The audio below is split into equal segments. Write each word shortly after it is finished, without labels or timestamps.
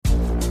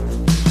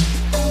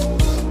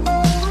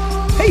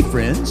Hey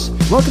friends,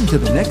 welcome to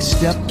the Next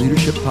Step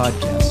Leadership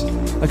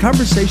Podcast, a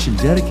conversation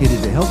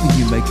dedicated to helping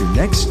you make your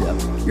next step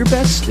your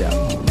best step.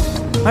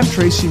 I'm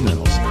Tracy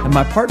Reynolds, and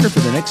my partner for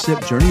the Next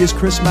Step journey is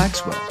Chris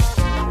Maxwell.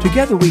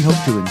 Together we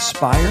hope to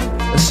inspire,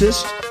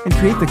 assist, and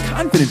create the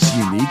confidence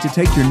you need to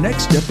take your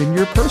next step in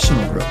your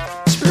personal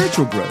growth,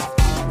 spiritual growth,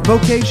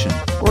 vocation,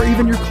 or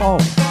even your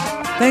calling.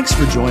 Thanks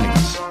for joining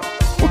us.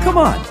 Well, come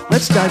on,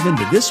 let's dive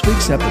into this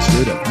week's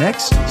episode of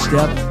Next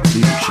Step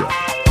Leadership.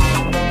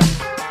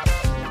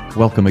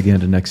 Welcome again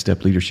to Next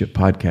Step Leadership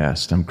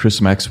Podcast. I'm Chris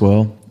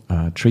Maxwell.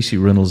 Tracy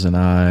Reynolds and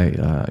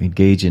I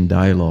engage in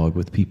dialogue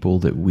with people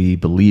that we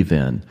believe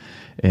in,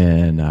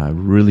 and I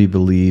really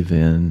believe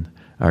in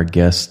our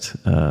guest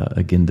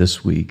again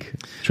this week,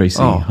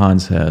 Tracy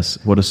Hans Hess.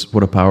 What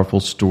a powerful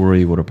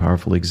story! What a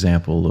powerful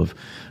example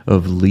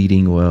of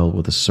leading well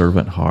with a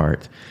servant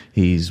heart.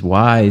 He's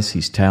wise,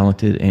 he's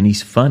talented, and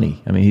he's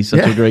funny. I mean, he's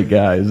such a great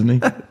guy, isn't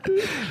he?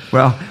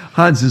 Well,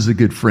 Hans is a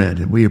good friend,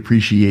 and we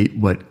appreciate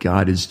what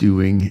God is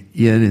doing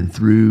in and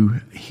through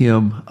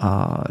him,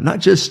 not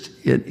just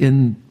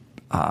in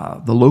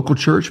the local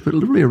church, but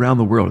literally around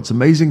the world. It's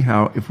amazing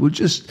how if we'll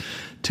just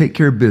take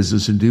care of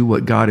business and do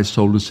what God has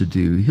told us to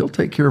do, he'll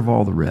take care of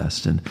all the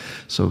rest. And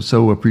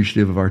so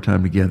appreciative of our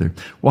time together.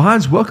 Well,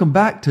 Hans, welcome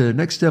back to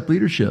Next Step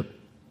Leadership.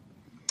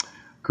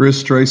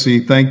 Chris,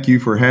 Tracy, thank you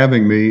for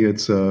having me.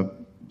 It's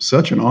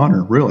such an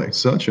honor, really,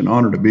 such an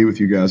honor to be with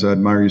you guys. I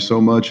admire you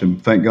so much,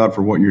 and thank God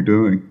for what you're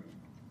doing.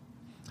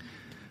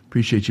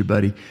 Appreciate you,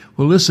 buddy.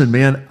 Well, listen,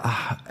 man,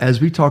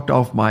 as we talked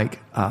off mic,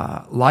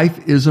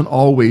 life isn't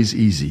always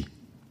easy.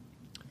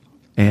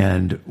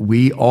 And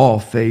we all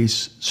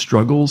face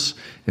struggles,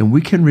 and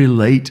we can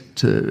relate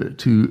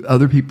to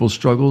other people's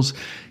struggles.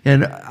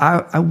 And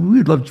I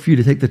would love for you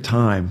to take the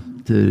time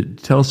to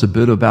tell us a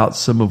bit about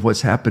some of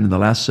what's happened in the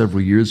last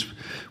several years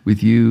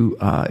with you.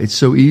 It's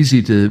so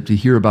easy to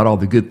hear about all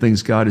the good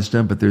things God has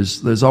done, but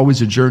there's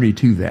always a journey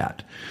to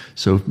that.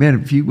 So, man,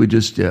 if you would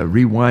just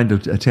rewind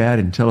a tad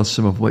and tell us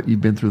some of what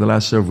you've been through the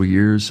last several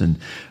years, and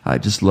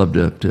I'd just love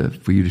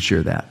for you to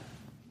share that.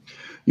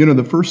 You know,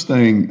 the first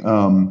thing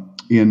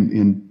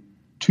in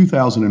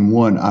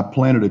 2001, I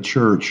planted a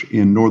church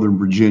in Northern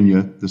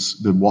Virginia, the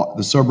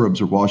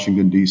suburbs of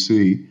Washington,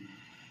 D.C.,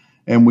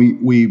 and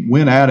we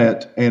went at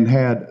it and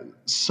had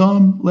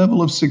some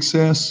level of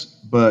success,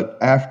 but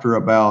after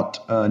about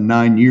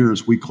 9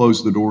 years, we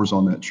closed the doors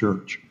on that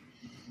church.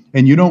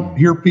 And you don't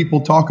hear people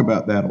talk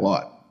about that a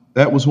lot.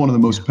 That was one of the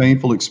most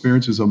painful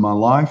experiences of my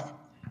life.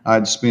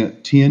 I'd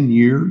spent 10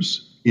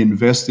 years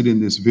invested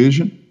in this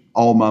vision,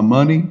 all my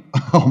money,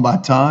 all my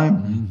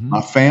time,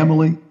 my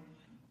family.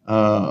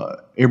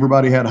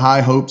 Everybody had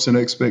high hopes and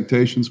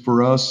expectations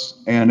for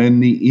us. And in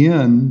the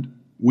end,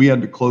 we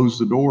had to close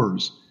the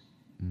doors.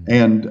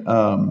 And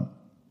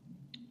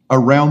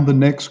around the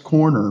next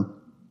corner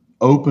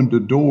opened a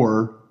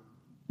door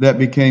that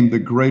became the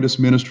greatest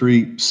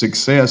ministry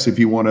success, if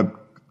you want to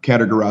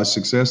categorize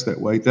success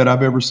that way, that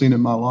I've ever seen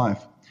in my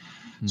life.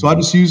 So I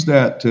just use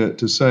that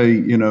to say,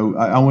 you know,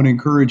 I want to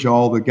encourage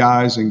all the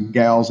guys and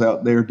gals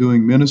out there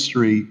doing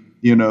ministry,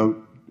 you know,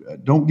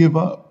 don't give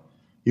up.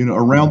 You know,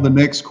 around the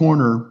next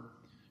corner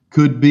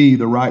could be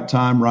the right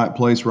time, right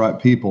place, right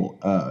people.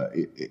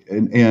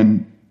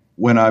 And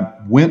when I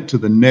went to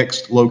the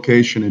next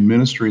location in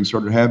ministry and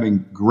started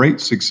having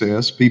great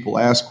success, people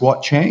asked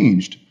what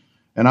changed.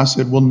 And I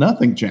said, well,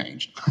 nothing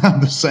changed. I'm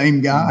the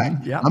same guy.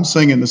 I'm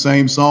singing the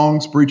same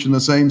songs, preaching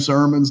the same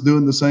sermons,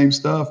 doing the same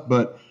stuff,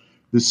 but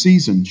the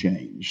season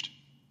changed.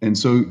 And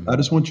so I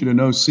just want you to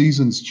know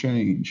seasons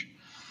change.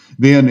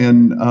 Then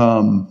in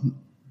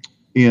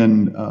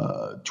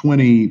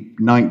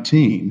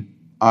 2019,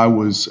 I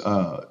was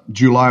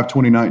July of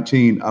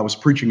 2019, I was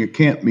preaching a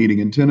camp meeting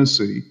in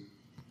Tennessee.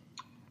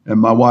 And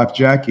my wife,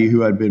 Jackie,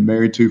 who I'd been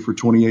married to for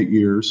 28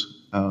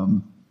 years,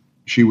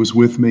 she was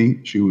with me.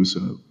 She was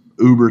a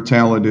uber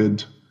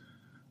talented,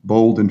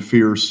 bold and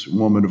fierce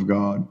woman of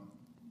God.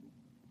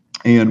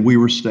 And we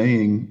were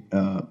staying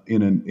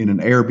in an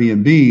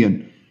Airbnb,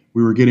 and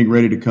we were getting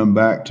ready to come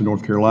back to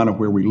North Carolina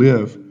where we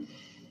live.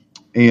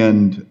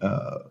 And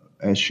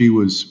as she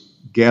was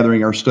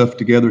gathering our stuff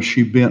together,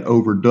 she bent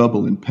over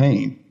double in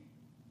pain.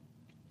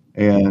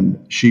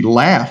 And she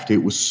laughed. It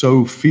was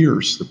so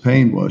fierce, the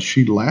pain was.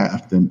 She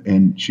laughed,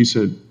 and she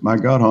said, my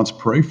God, Hans,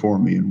 pray for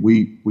me. And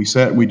we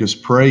sat, we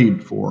just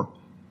prayed for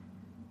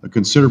a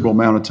considerable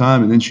amount of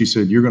time. And then she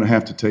said, you're going to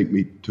have to take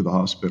me to the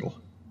hospital.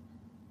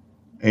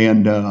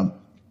 And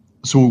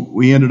so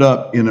we ended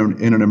up in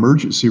an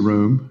emergency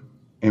room,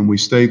 and we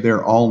stayed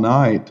there all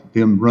night,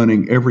 them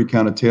running every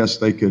kind of test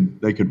they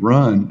could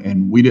run,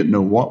 and we didn't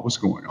know what was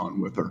going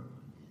on with her.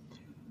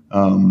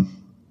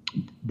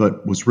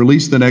 But was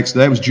released the next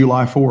day. It was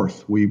July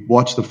 4th. We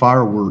watched the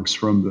fireworks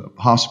from the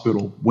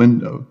hospital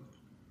window.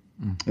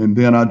 And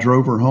then I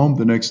drove her home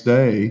the next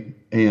day,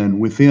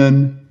 and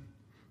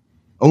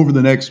over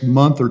the next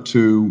month or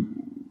two,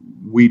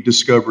 we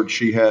discovered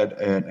she had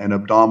an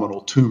abdominal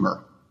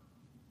tumor.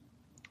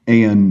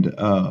 And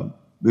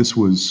this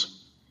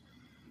was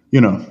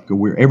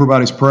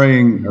everybody's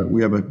praying.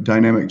 We have a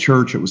dynamic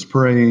church that was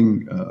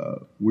praying.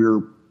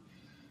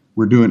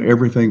 We're doing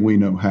everything we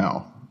know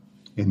how.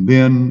 And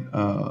then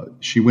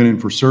she went in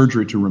for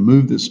surgery to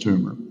remove this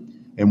tumor.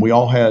 And we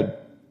all had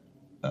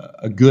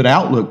a good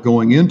outlook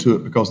going into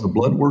it because the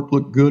blood work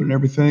looked good and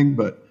everything.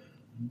 But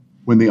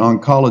when the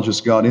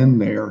oncologist got in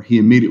there, he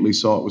immediately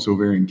saw it was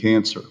ovarian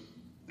cancer.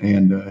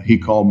 And he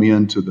called me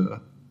into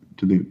the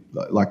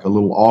like a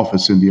little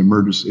office in the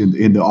emergency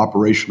in the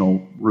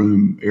operational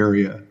room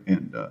area,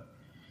 and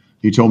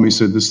he told me, he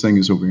said, this thing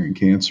is ovarian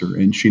cancer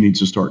and she needs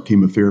to start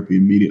chemotherapy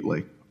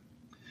immediately.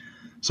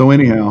 So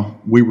anyhow,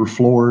 we were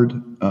floored.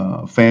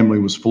 Family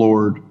was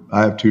floored.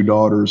 I have 2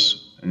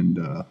 daughters, and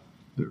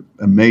they're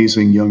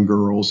amazing young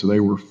girls. We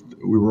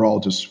were all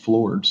just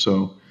floored.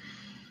 So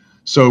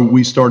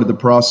we started the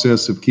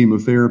process of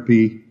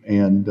chemotherapy,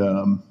 and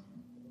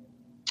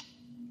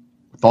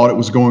thought it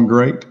was going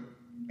great,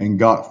 and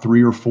got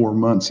 3 or 4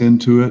 months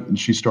into it, and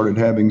she started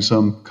having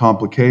some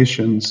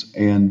complications,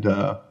 and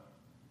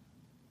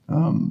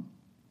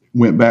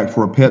went back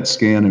for a PET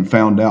scan and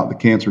found out the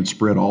cancer had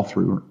spread all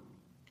through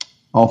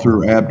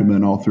her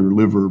abdomen, all through her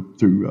liver,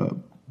 through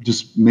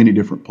just many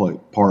different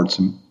parts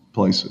and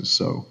places.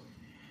 So,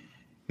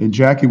 and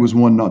Jackie was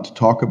one not to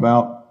talk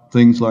about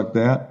things like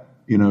that.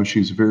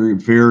 She's very,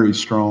 very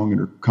strong in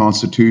her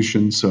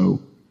constitution.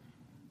 So,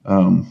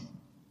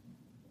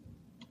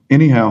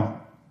 anyhow,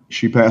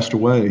 she passed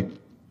away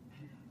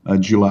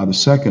July the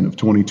 2nd of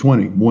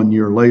 2020, 1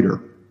 year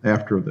later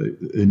after the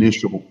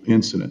initial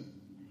incident.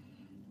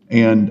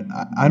 And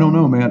I don't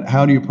know, man,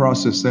 how do you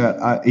process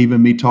that?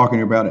 Even me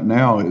talking about it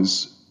now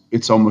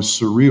it's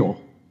almost surreal.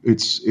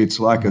 It's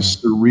like a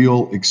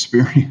surreal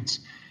experience.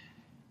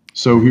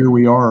 So here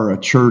we are, a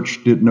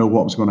church didn't know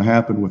what was going to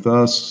happen with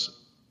us.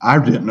 I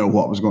didn't know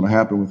what was going to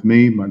happen with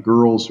me. My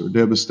girls are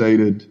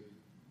devastated.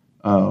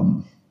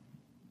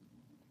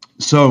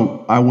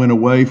 So I went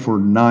away for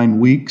 9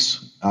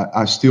 weeks.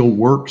 I still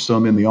worked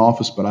some in the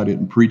office, but I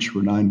didn't preach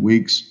for 9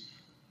 weeks.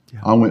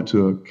 Yeah. I went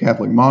to a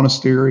Catholic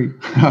monastery.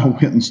 I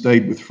went and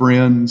stayed with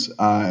friends.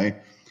 I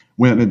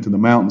went into the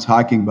mountains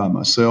hiking by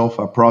myself.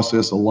 I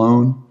processed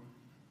alone,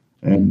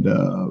 and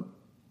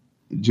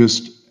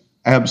just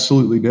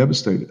absolutely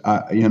devastated.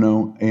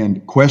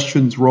 And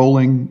questions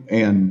rolling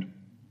and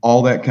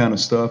all that kind of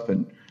stuff.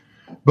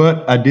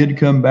 But I did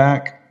come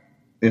back.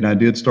 And I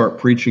did start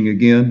preaching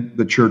again.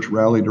 The church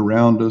rallied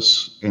around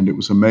us, and it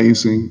was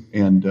amazing.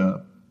 And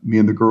me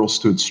and the girls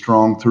stood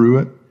strong through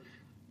it.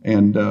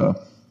 And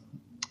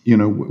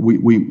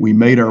we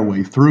made our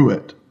way through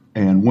it.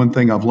 And one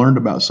thing I've learned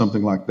about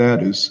something like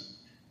that is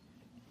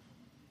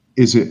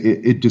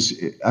it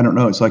just, I don't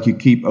know. It's like you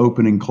keep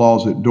opening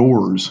closet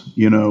doors,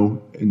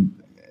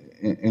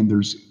 and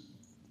there's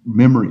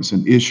memories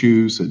and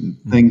issues and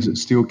things that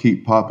still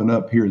keep popping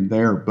up here and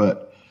there,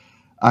 but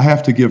I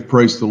have to give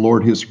praise to the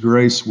Lord. His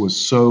grace was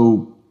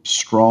so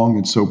strong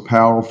and so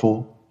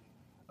powerful.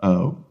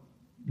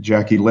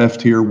 Jackie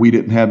left here. We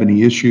didn't have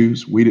any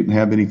issues. We didn't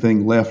have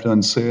anything left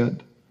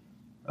unsaid.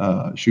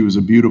 She was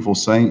a beautiful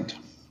saint.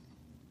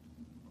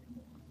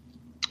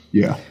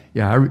 Yeah.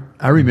 Yeah,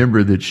 I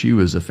remember that she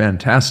was a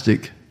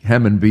fantastic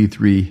Hammond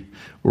B3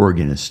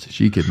 organist.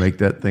 She could make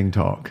that thing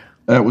talk.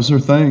 That was her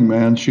thing,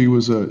 man. She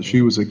was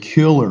a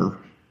killer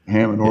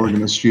Hammond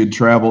organist. She had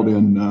traveled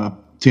in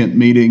tent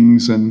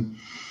meetings and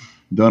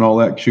done all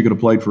that. She could have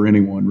played for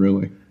anyone,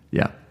 really.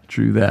 Yeah,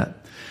 true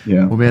that.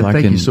 Yeah. Well, man,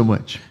 thank you so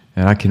much.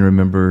 And I can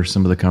remember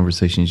some of the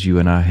conversations you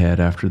and I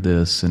had after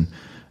this. And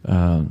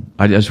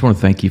I just want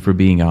to thank you for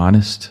being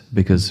honest,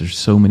 because there's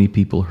so many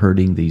people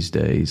hurting these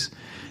days.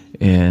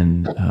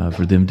 And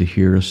for them to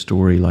hear a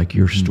story like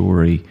your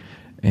story,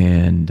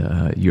 and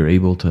you're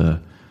able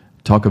to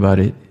talk about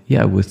it,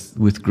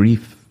 with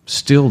grief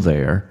still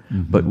there,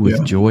 but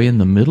with joy in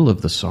the middle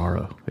of the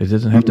sorrow. It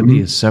doesn't have to be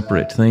a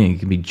separate thing. It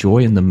can be joy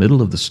in the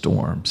middle of the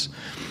storms,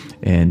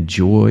 and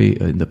joy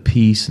in the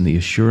peace and the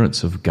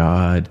assurance of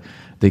God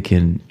that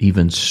can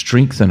even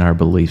strengthen our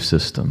belief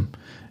system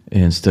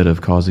instead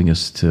of causing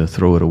us to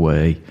throw it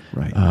away.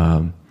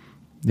 Right.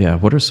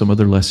 What are some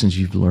other lessons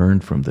you've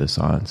learned from this,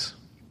 Hans?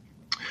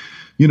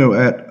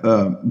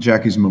 At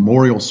Jackie's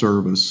memorial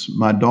service,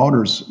 my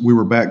daughters, we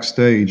were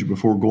backstage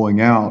before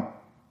going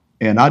out,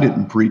 and I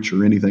didn't preach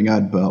or anything. I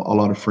had a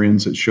lot of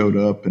friends that showed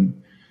up,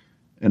 and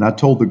I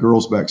told the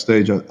girls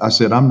backstage, I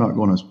said, I'm not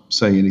going to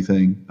say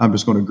anything. I'm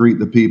just going to greet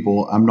the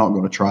people. I'm not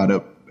going to try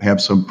to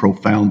have some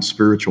profound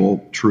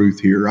spiritual truth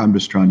here. I'm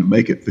just trying to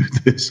make it through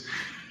this.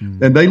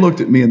 And they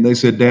looked at me and they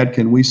said, Dad,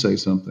 can we say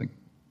something?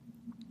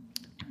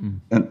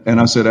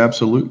 And I said,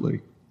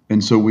 absolutely.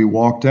 And so we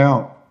walked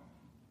out,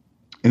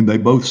 and they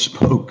both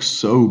spoke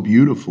so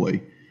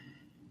beautifully.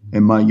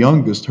 And my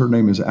youngest, her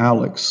name is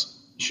Alex,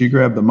 she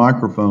grabbed the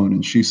microphone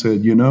and she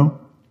said,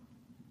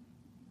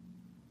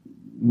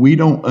 we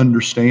don't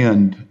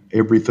understand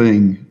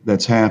everything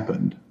that's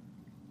happened,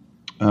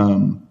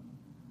 but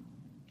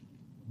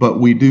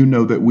we do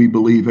know that we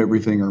believe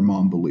everything our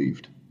mom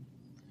believed.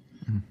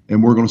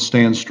 And we're going to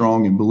stand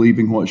strong in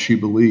believing what she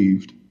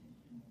believed.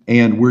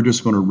 And we're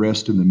just going to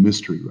rest in the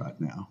mystery right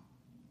now.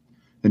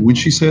 And when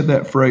she said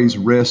that phrase,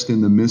 rest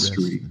in the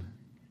mystery,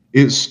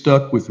 it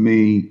stuck with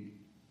me.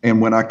 And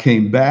when I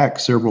came back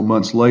several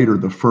months later,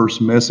 the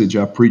first message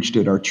I preached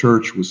at our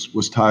church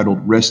was titled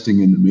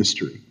Resting in the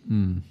Mystery.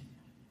 And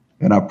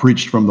I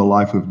preached from the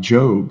life of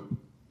Job,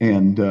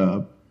 and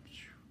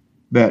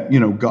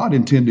that, God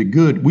intended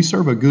good. We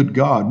serve a good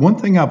God. One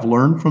thing I've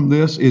learned from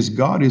this is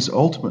God is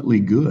ultimately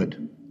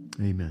good.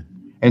 Amen.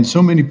 And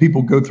so many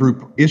people go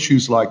through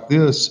issues like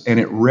this, and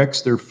it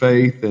wrecks their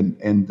faith,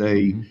 and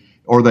they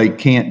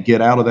can't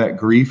get out of that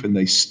grief, and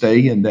they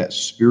stay in that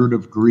spirit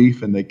of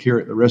grief, and they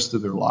carry it the rest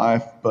of their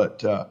life.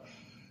 But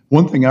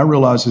one thing I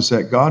realize is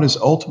that God is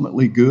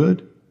ultimately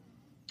good,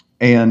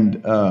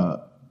 and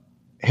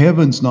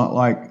heaven's not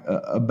like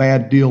a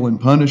bad deal in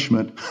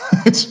punishment.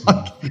 It's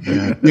like,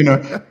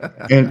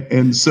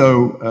 and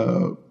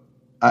so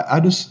I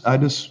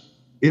just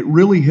it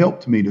really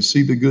helped me to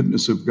see the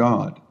goodness of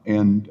God,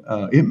 and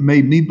it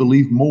made me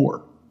believe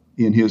more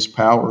in His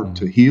power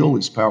to heal,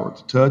 His power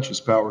to touch, His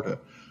power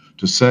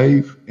to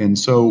save. And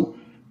so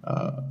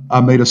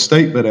I made a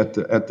statement at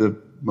the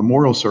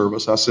memorial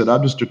service. I said,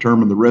 I've just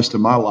determined the rest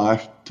of my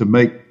life to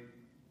make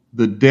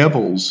the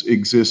devil's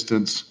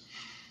existence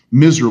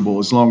miserable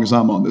as long as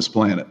I'm on this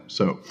planet.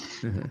 So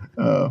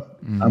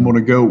I'm going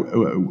to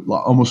go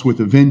almost with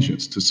a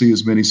vengeance to see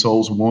as many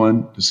souls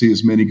won, to see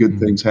as many good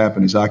things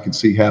happen as I can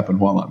see happen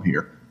while I'm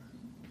here.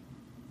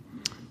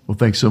 Well,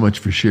 thanks so much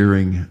for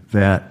sharing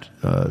that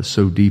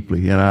so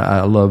deeply. And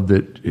I love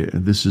that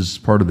this is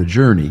part of the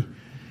journey.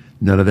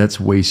 None of that's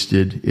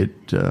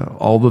wasted.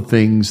 All the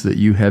things that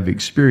you have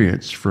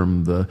experienced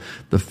from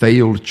the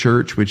failed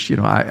church, which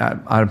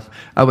I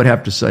would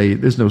have to say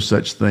there's no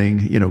such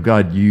thing.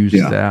 God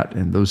used that,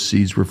 and those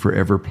seeds were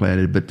forever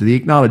planted. But to the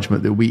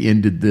acknowledgement that we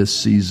ended this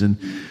season,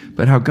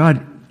 but how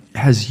God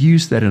has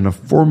used that in a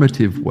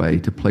formative way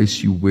to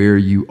place you where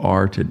you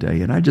are today.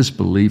 And I just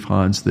believe,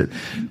 Hans, that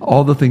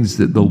all the things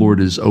that the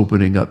Lord is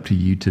opening up to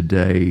you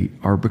today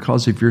are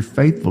because of your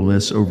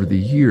faithfulness over the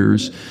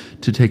years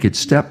to take it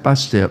step by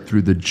step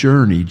through the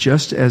journey,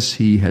 just as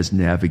He has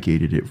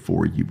navigated it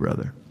for you,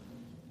 brother.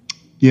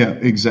 Yeah,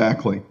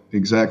 exactly.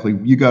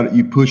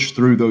 You push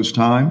through those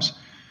times,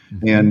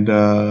 and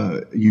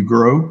you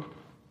grow,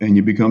 and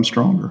you become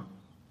stronger.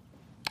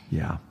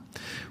 Yeah.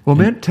 Well,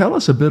 man, tell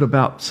us a bit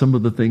about some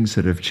of the things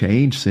that have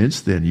changed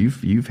since then.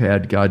 You've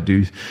had God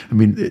do. I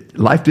mean,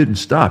 life didn't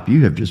stop.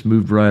 You have just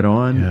moved right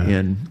on,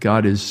 and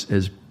God is.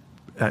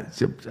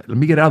 Let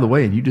me get out of the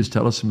way, and you just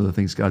tell us some of the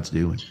things God's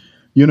doing.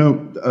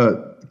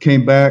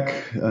 Came back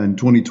in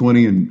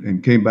 2020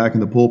 and came back in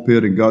the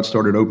pulpit, and God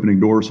started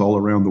opening doors all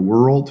around the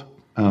world.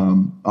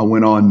 I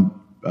went on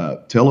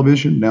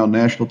television, now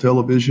national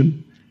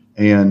television,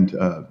 and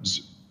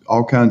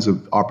all kinds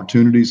of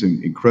opportunities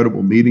and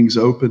incredible meetings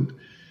opened.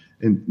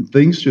 And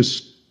things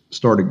just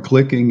started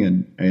clicking,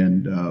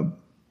 and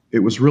it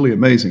was really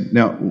amazing.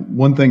 Now,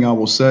 one thing I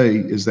will say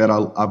is that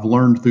I've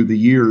learned through the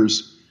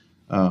years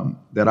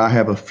that I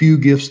have a few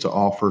gifts to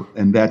offer,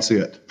 and that's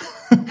it.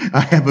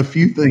 I have a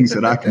few things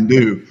that I can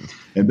do,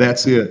 and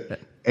that's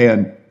it.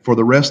 And for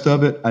the rest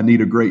of it, I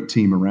need a great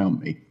team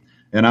around me.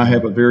 And I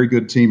have a very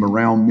good team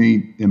around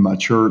me in my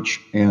church,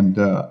 and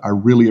I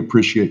really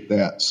appreciate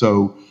that.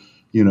 So,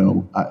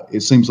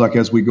 it seems like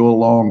as we go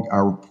along,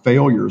 our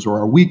failures, or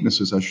our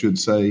weaknesses, I should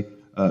say,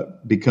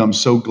 become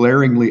so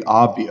glaringly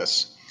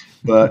obvious.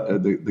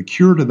 But the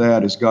cure to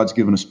that is God's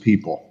given us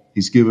people.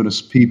 He's given us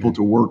people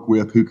to work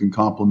with who can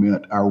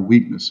complement our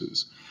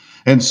weaknesses.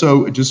 And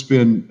so it's just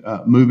been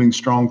moving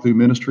strong through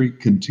ministry,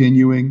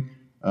 continuing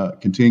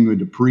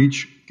to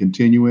preach,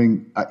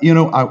 continuing.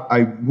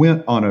 I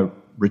went on a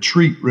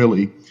retreat,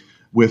 really,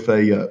 with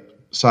a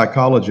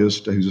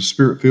psychologist who's a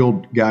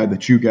spirit-filled guy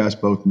that you guys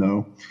both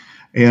know.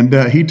 And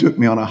he took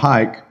me on a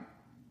hike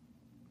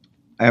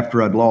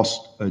after I'd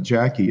lost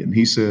Jackie, and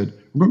he said,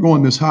 "We're going to go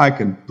on this hike,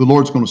 and the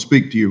Lord's going to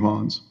speak to you,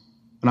 Hans."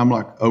 And I'm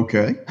like,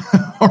 "Okay,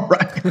 all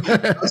right,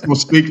 God's going to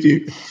speak to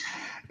you."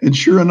 And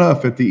sure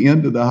enough, at the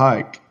end of the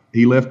hike,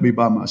 He left me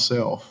by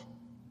myself,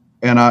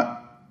 and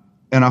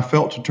I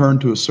felt to turn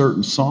to a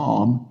certain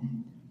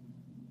psalm,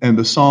 and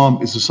the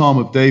psalm is the Psalm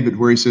of David,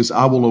 where he says,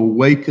 "I will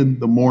awaken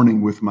the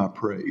morning with my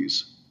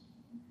praise,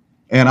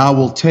 and I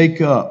will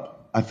take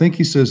up," I think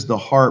he says, "the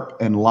harp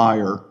and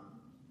lyre,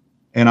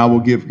 and I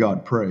will give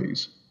God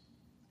praise."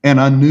 And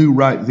I knew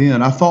right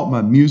then, I thought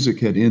my music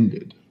had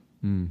ended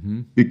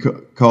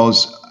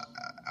because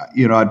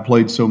I'd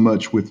played so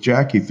much with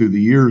Jackie through the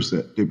years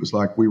that it was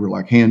like we were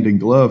like hand in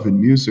glove in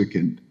music.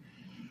 And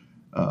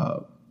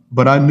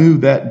but I knew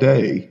that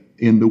day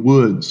in the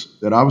woods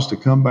that I was to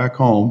come back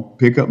home,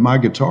 pick up my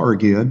guitar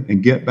again,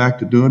 and get back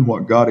to doing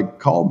what God had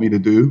called me to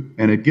do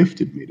and had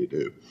gifted me to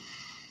do.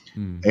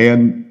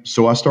 And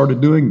so I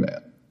started doing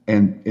that.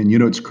 And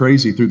it's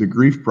crazy, through the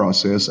grief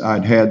process,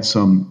 I'd had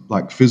some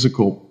like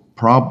physical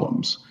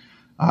problems.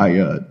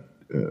 I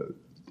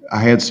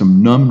had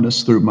some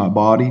numbness through my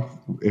body.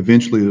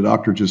 Eventually the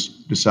doctor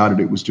just decided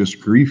it was just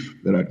grief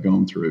that I'd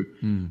gone through.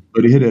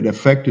 But it had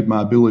affected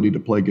my ability to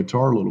play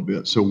guitar a little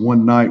bit. So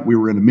one night we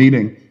were in a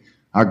meeting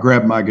I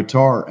grabbed my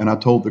guitar and I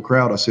told the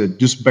crowd, I said,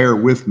 just bear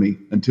with me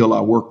until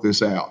I work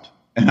this out.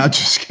 And I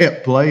just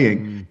kept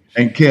playing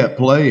and kept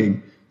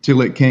playing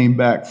till it came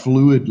back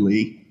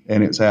fluidly,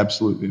 and it's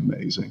absolutely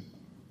amazing.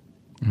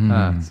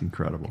 That's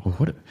incredible.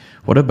 Well,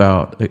 what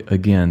about,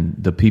 again,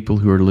 the people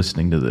who are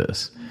listening to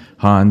this?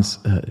 Hans,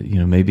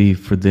 maybe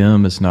for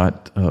them it's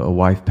not a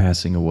wife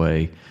passing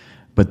away,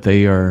 but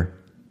they are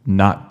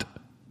not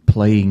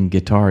playing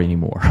guitar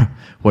anymore.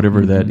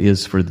 Whatever that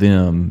is for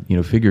them,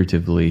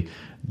 figuratively,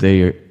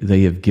 they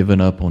have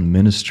given up on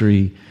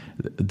ministry.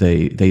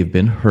 They have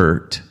been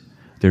hurt.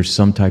 There's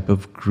some type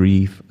of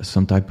grief,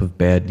 some type of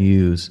bad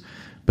news,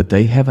 but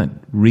they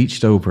haven't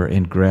reached over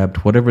and grabbed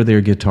whatever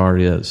their guitar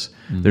is.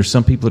 There's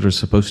some people that are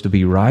supposed to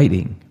be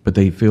writing, but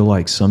they feel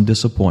like some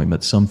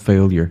disappointment, some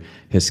failure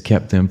has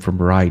kept them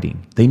from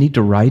writing. They need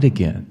to write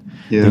again.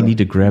 Yeah. They need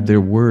to grab their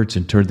words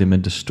and turn them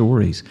into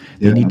stories.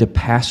 They need to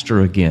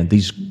pastor again.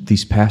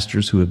 These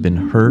pastors who have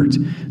been hurt,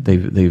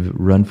 they've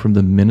run from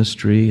the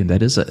ministry, and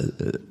that's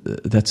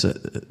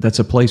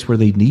a place where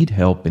they need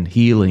help and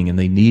healing, and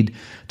they need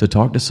to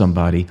talk to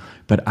somebody.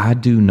 But I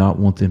do not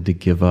want them to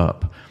give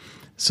up.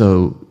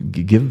 So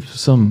give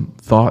some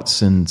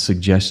thoughts and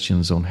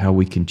suggestions on how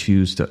we can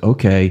choose to,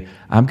 okay,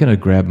 I'm going to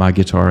grab my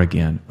guitar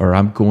again, or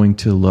I'm going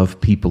to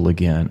love people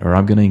again, or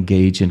I'm going to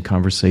engage in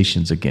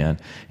conversations again.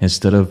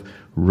 Instead of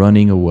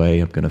running away,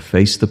 I'm going to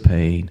face the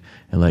pain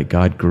and let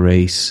God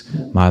grace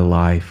my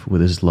life with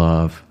His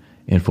love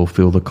and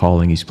fulfill the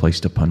calling He's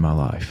placed upon my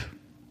life.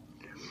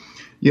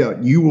 Yeah,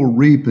 you will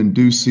reap in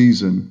due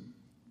season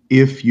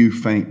if you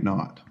faint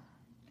not.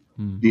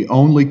 The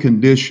only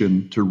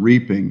condition to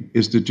reaping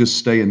is to just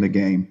stay in the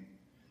game.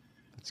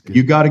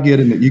 You got to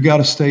get in it. You got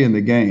to stay in the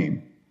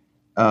game.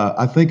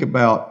 I think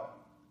about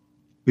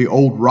the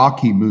old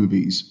Rocky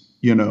movies.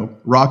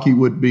 Rocky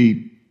would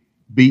be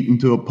beaten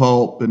to a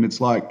pulp, and it's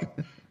like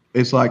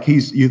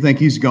you think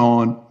he's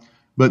gone,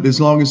 but as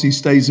long as he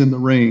stays in the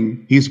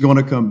ring, he's going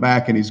to come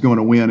back and he's going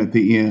to win at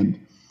the end.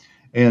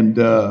 And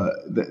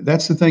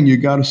that's the thing. You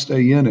got to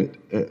stay in it.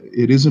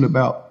 It isn't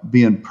about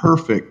being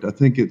perfect. I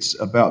think it's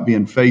about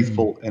being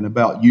faithful and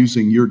about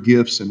using your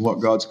gifts and what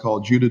God's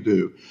called you to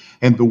do.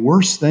 And the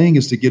worst thing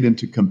is to get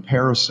into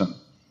comparison.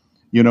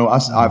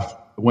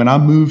 When I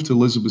moved to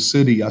Elizabeth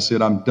City, I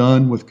said, I'm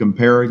done with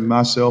comparing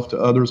myself to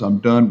others. I'm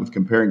done with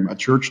comparing my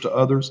church to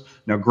others.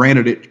 Now,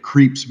 granted, it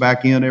creeps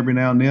back in every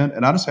now and then.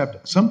 And I just have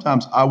to,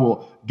 sometimes I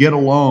will get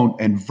alone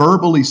and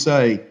verbally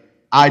say,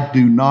 I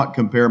do not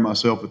compare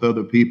myself with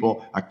other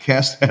people. I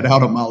cast that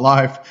out of my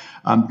life.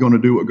 I'm going to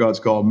do what God's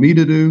called me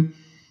to do,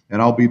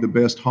 and I'll be the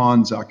best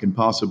Hans I can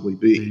possibly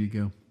be. There you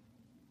go.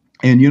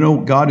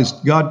 And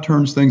God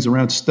turns things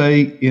around.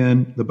 Stay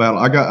in the battle.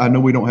 I know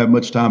we don't have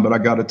much time, but I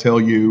got to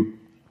tell you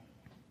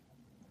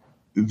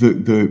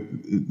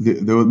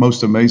the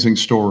most amazing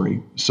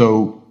story.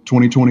 So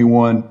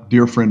 2021,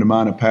 dear friend of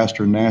mine, a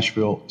pastor in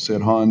Nashville,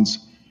 said,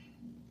 Hans,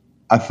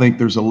 I think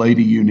there's a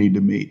lady you need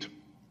to meet.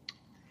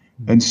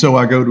 And so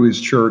I go to his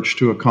church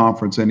to a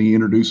conference, and he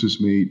introduces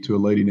me to a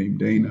lady named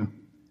Dana.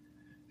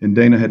 And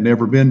Dana had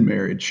never been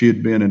married. She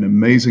had been an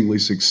amazingly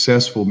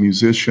successful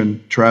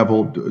musician,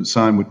 traveled,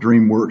 signed with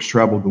DreamWorks,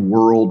 traveled the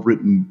world,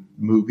 written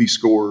movie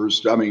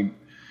scores.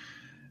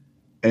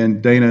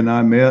 And Dana and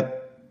I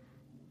met,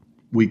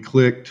 we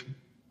clicked,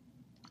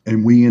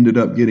 and we ended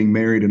up getting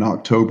married in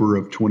October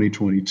of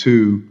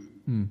 2022.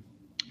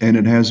 And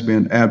it has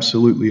been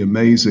absolutely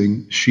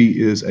amazing.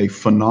 She is a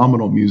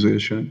phenomenal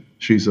musician.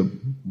 She's a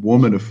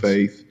woman of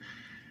faith.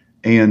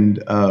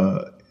 And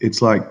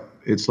it's like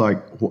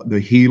the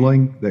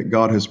healing that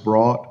God has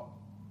brought.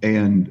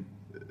 And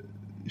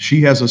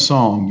she has a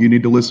song. You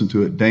need to listen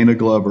to it. Dana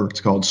Glover.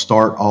 It's called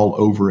Start All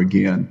Over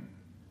Again.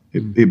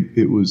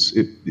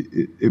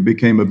 It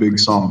became a big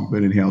song.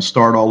 But anyhow,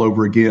 Start All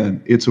Over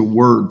Again. It's a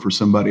word for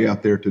somebody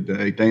out there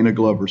today. Dana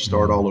Glover,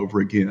 Start All Over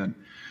Again.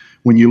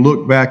 When you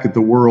look back at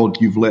the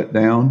world you've let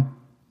down,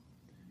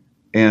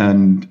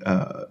 and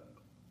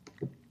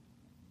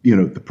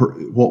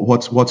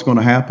what's going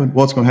to happen?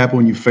 What's going to happen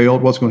when you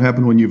failed? What's going to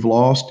happen when you've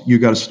lost? You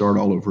got to start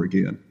all over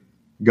again.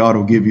 God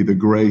will give you the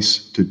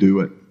grace to do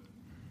it.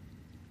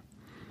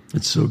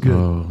 It's so good.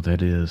 Oh,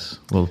 that is.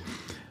 Well,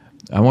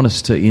 I want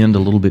us to end a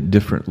little bit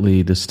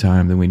differently this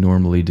time than we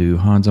normally do.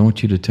 Hans, I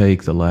want you to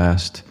take the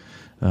last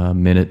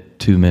minute,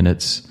 2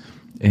 minutes,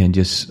 and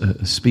just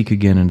speak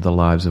again into the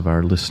lives of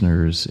our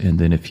listeners. And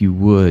then if you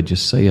would,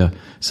 just say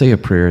a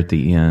prayer at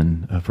the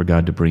end for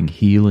God to bring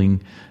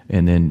healing,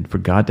 and then for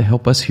God to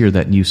help us hear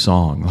that new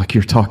song like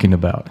you're talking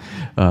about,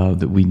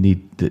 that we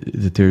need,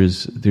 that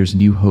there's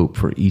new hope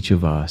for each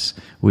of us.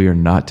 We are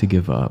not to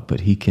give up, but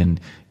He can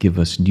give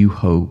us new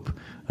hope,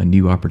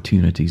 new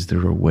opportunities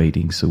that are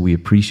waiting. So we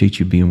appreciate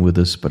you being with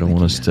us, but I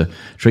want us to,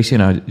 Tracy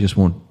and I just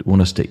want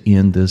us to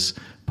end this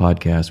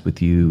podcast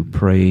with you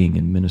praying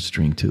and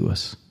ministering to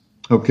us.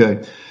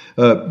 Okay.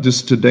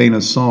 Just to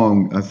Dana's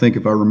song, I think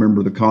if I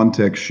remember the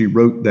context, she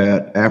wrote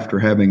that after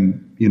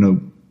having,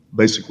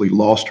 basically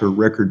lost her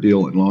record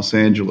deal in Los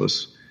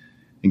Angeles.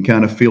 and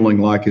kind of feeling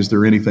like, is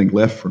there anything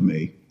left for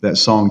me? That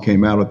song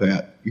came out of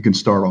that. You can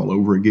start all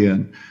over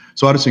again.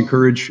 So I just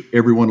encourage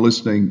everyone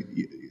listening,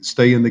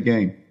 stay in the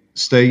game.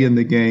 Stay in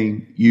the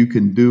game. You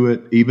can do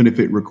it, even if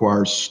it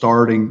requires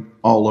starting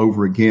all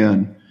over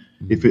again.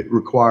 If it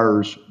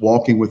requires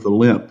walking with a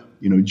limp.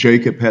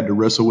 Jacob had to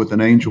wrestle with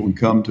an angel and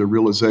come to a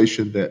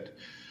realization that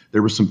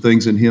there were some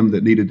things in him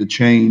that needed to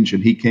change,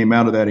 and he came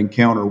out of that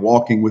encounter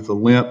walking with a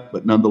limp,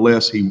 but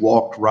nonetheless, he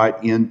walked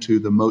right into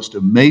the most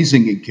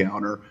amazing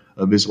encounter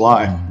of his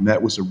life, and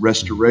that was a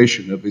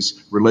restoration of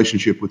his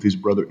relationship with his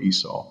brother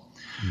Esau.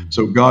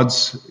 So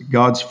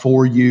God's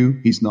for you.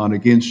 He's not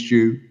against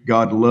you.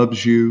 God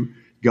loves you.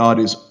 God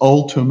is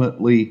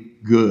ultimately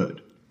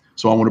good.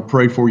 So I want to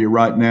pray for you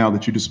right now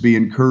that you just be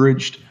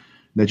encouraged,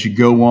 that you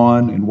go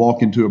on and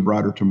walk into a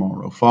brighter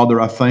tomorrow. Father,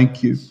 I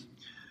thank you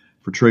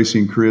for Tracy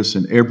and Chris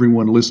and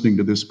everyone listening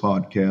to this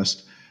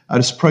podcast. I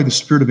just pray the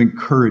spirit of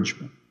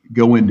encouragement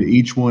go into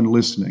each one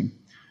listening.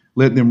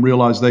 Let them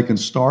realize they can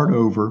start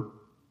over.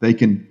 They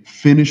can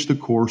finish the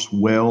course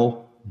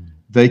well.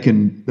 They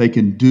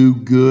can do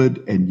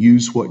good and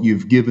use what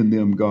you've given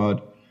them,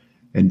 God,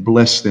 and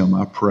bless them,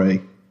 I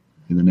pray,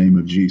 in the name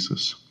of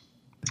Jesus.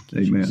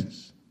 Amen.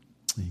 Jesus.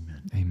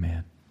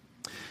 Amen.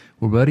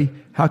 Well, buddy,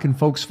 how can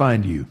folks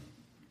find you?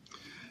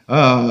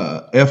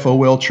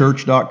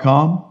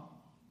 FOLchurch.com.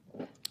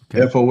 Okay.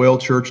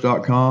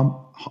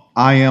 FOLchurch.com.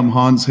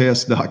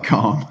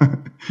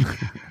 IamHansHess.com.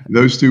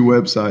 Those two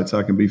websites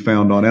I can be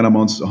found on, and I'm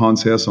on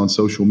Hans Hess on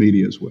social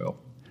media as well.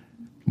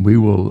 We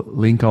will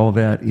link all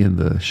that in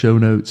the show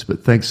notes,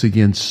 but thanks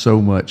again so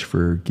much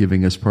for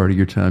giving us part of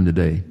your time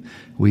today.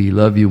 We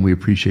love you and we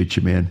appreciate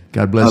you, man.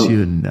 God bless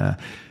you, and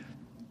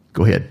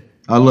go ahead.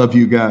 I love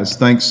you guys.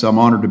 Thanks. I'm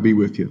honored to be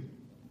with you.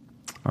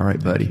 All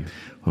right, buddy.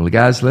 Well,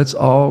 guys, let's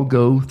all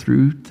go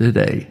through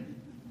today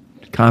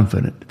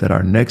confident that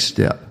our next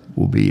step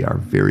will be our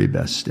very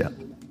best step.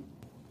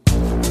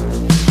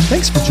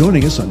 Thanks for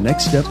joining us on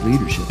Next Step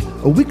Leadership,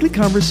 a weekly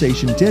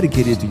conversation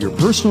dedicated to your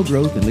personal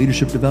growth and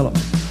leadership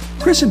development.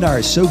 Chris and I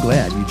are so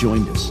glad you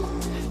joined us.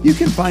 You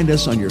can find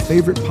us on your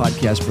favorite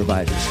podcast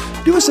providers.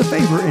 Do us a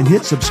favor and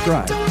hit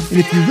subscribe. And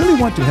if you really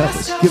want to help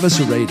us, give us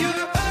a rating.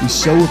 We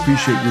so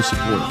appreciate your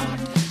support.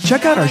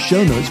 Check out our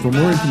show notes for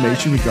more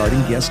information regarding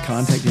guest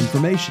contact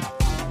information.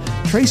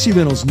 Tracy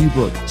Reynolds' new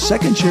book,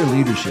 Second Chair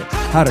Leadership,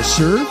 How to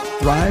Serve,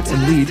 Thrive,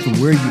 and Lead from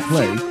Where You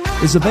Play,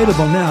 is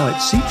available now at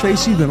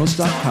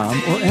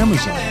ctracyreynolds.com or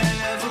Amazon.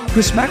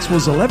 Chris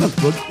Maxwell's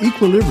 11th book,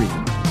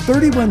 Equilibrium,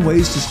 31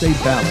 Ways to Stay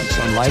Balanced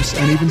on Life's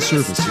Uneven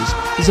Surfaces,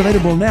 is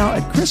available now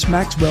at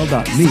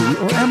chrismaxwell.me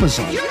or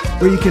Amazon,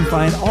 where you can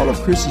find all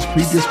of Chris's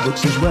previous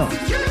books as well.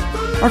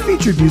 Our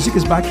featured music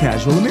is by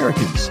Casual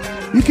Americans.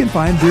 You can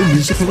find their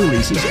musical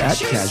releases at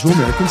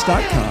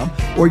casualamericans.com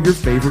or your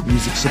favorite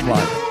music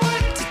supplier.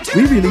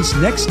 We release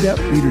Next Step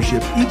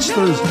Leadership each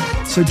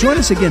Thursday, so join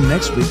us again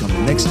next week on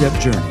the Next Step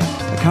Journey,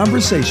 a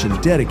conversation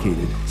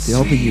dedicated to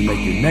helping you make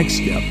your next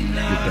step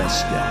your best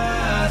step.